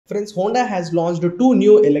Friends, Honda has launched two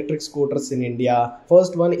new electric scooters in India.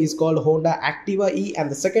 First one is called Honda Activa E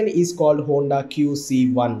and the second is called Honda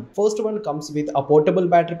QC1. First one comes with a portable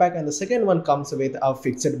battery pack and the second one comes with a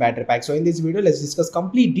fixed battery pack. So in this video, let's discuss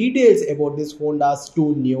complete details about this Honda's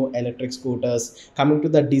two new electric scooters. Coming to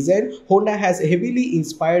the design, Honda has heavily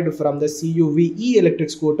inspired from the CUV electric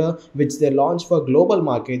scooter which they launched for global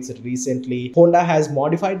markets recently. Honda has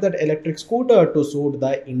modified that electric scooter to suit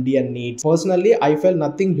the Indian needs. Personally, I felt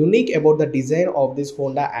nothing unique about the design of this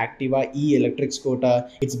Honda Activa E electric scooter.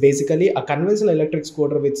 It's basically a conventional electric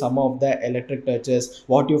scooter with some of the electric touches.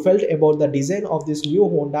 What you felt about the design of this new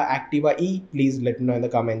Honda Activa E, please let me know in the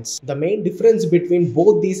comments. The main difference between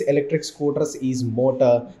both these electric scooters is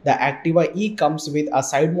motor. The Activa E comes with a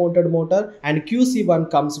side mounted motor and QC1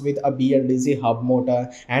 comes with a BLDC hub motor.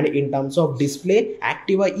 And in terms of display,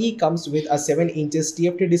 Activa E comes with a 7 inches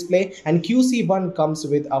TFT display and QC1 comes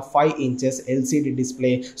with a 5 inches LCD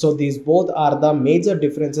display. So these both are the major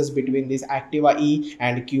differences between this Activa E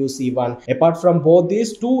and QC1. Apart from both,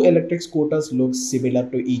 these two electric scooters look similar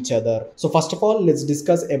to each other. So first of all, let's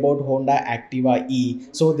discuss about Honda Activa E.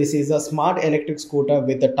 So this is a smart electric scooter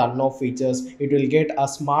with a ton of features. It will get a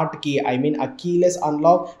smart key, a keyless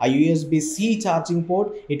unlock, a USB-C charging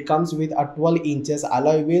port. It comes with a 12 inches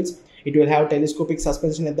alloy wheels. It will have telescopic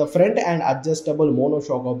suspension at the front and adjustable mono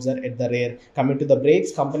shock absorber at the rear. Coming to the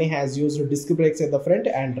brakes, company has used disc brakes at the front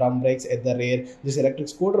and drum brakes at the rear. This electric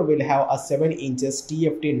scooter will have a 7 inches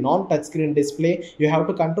TFT non-touchscreen display. You have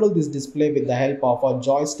to control this display with the help of a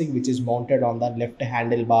joystick which is mounted on the left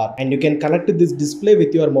handlebar. And you can connect this display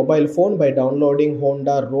with your mobile phone by downloading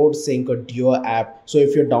Honda Road Sync Duo app. So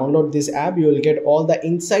if you download this app, you will get all the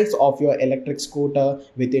insights of your electric scooter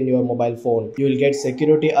within your mobile phone. You will get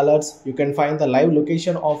security alerts. You can find the live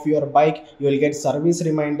location of your bike. You will get service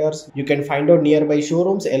reminders. You can find out nearby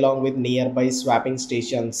showrooms along with nearby swapping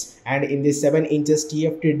stations. And in this 7 inches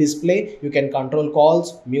TFT display, you can control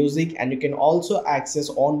calls, music, and you can also access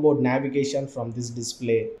onboard navigation from this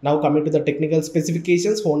display. Now coming to the technical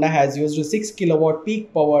specifications, Honda has used a 6 kilowatt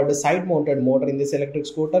peak powered side mounted motor in this electric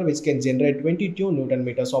scooter which can generate 22 Newton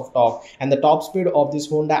meters of torque. And the top speed of this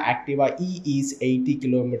Honda Activa E is 80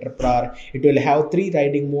 km/h. It will have 3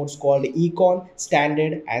 riding modes called Econ,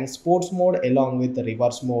 Standard and Sports mode along with the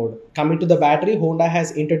reverse mode. Coming to the battery, Honda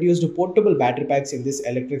has introduced portable battery packs in this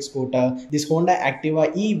electric scooter. This Honda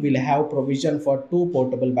Activa E will have provision for 2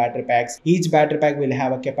 portable battery packs. Each battery pack will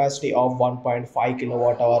have a capacity of 1.5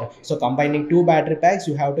 kilowatt hour. So combining 2 battery packs,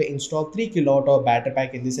 you have to install 3 kilowatt hour battery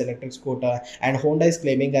pack in this electric scooter, and Honda is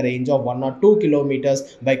claiming a range of 102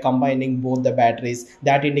 kilometers by combining both the batteries.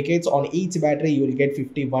 That indicates on each battery you will get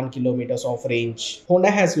 51 kilometers of range.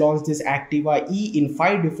 Honda has launched this Activa E in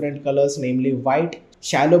 5 different colors, namely white,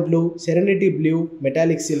 shallow blue, serenity blue,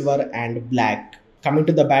 metallic silver and black. Coming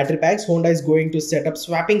to the battery packs, Honda is going to set up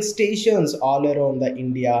swapping stations all around the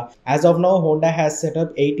India. As of now, Honda has set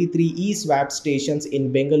up 83 e-swap stations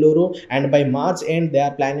in Bengaluru, and by March end they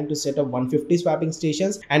are planning to set up 150 swapping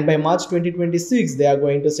stations, and by March 2026 they are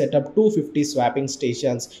going to set up 250 swapping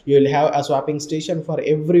stations. You will have a swapping station for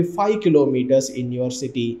every 5 kilometers in your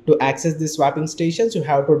city. To access these swapping stations, you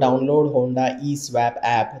have to download Honda eSwap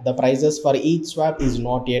app. The prices for each swap is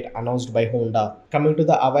not yet announced by Honda. Coming to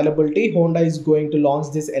the availability, Honda is going to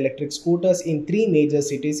launch these electric scooters in 3 major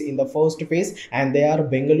cities in the first phase, and they are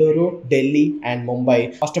Bengaluru, Delhi and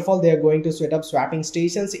Mumbai. First of all, they are going to set up swapping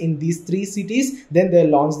stations in these 3 cities, then they'll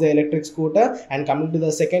launch the electric scooter, and coming to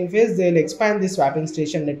the second phase, they'll expand the swapping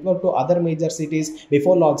station network to other major cities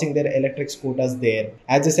before launching their electric scooters there.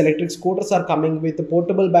 As these electric scooters are coming with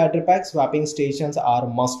portable battery packs, swapping stations are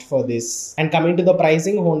must for this. And coming to the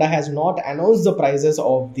pricing, Honda has not announced the prices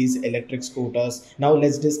of these electric scooters. Now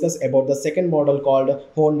let's discuss about the second model called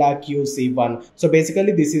Honda QC1. So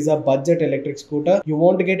basically this is a budget electric scooter. You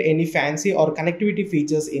won't get any fancy or connectivity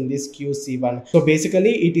features in this QC1. So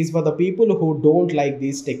basically it is for the people who don't like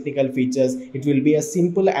these technical features. It will be a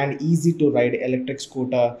simple and easy to ride electric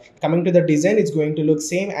scooter. Coming to the design, it's going to look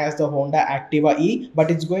same as the Honda Activa E, but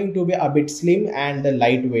it's going to be a bit slim and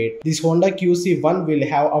lightweight. This Honda QC1 will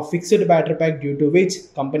have a fixed battery pack, due to which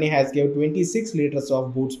company has given 26 liters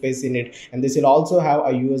of boot space in it, and this will also have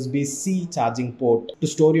a USB-C charging port. To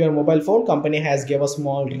store your mobile phone, company has given a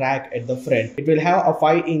small rack at the front. It will have a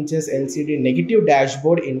 5 inches LCD negative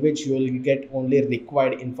dashboard in which you will get only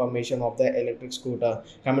required information of the electric scooter.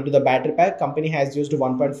 Coming to the battery pack, company has used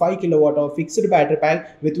 1.5 kilowatt of fixed battery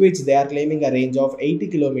pack with which they are claiming a range of 80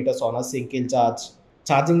 kilometers on a single charge.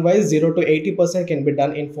 Charging wise, 0 to 80% can be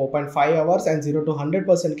done in 4.5 hours and 0 to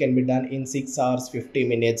 100% can be done in 6 hours 50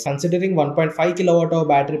 minutes. Considering 1.5 kilowatt hour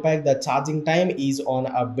battery pack, the charging time is on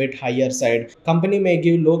a bit higher side. Company may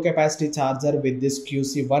give low capacity charger with this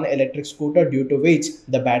QC1 electric scooter, due to which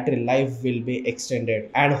the battery life will be extended.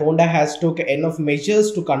 And Honda has took enough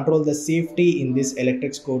measures to control the safety in this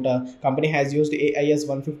electric scooter. Company has used AIS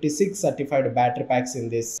 156 certified battery packs in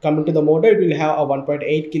this. Coming to the motor, it will have a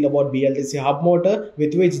 1.8 kilowatt BLDC hub motor,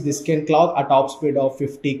 with which this can clock a top speed of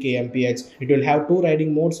 50 kmph. It will have two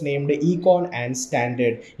riding modes named Econ and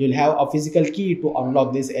Standard. You'll have a physical key to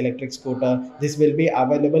unlock this electric scooter. This will be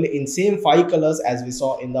available in same 5 colors as we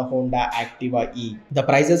saw in the Honda Activa E. The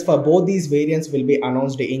prices for both these variants will be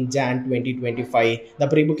announced in Jan 2025. The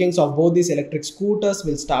pre-bookings of both these electric scooters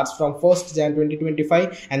will start from 1st Jan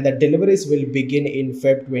 2025 and the deliveries will begin in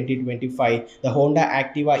Feb 2025. The Honda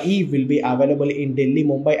Activa E will be available in Delhi,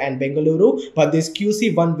 Mumbai and Bengaluru, but this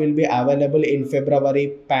QC1 will be available in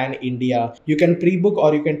February pan India. You can pre-book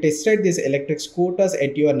or you can test ride these electric scooters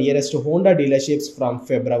at your nearest Honda dealerships from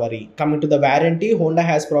February. Coming to the warranty, Honda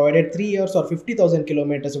has provided 3 years or 50,000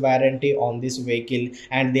 kilometers warranty on this vehicle,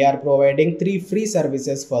 and they are providing 3 free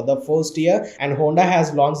services for the first year, and Honda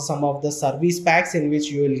has launched some of the service packs in which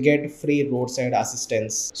you will get free roadside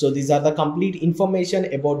assistance. So these are the complete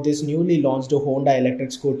information about this newly launched Honda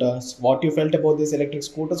electric scooters. What you felt about these electric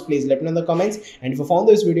scooters, please let me know in the comments. And if you found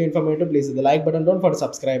this video informative, please hit the like button. Don't forget to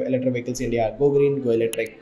subscribe. Electric Vehicles India. Go green, go electric.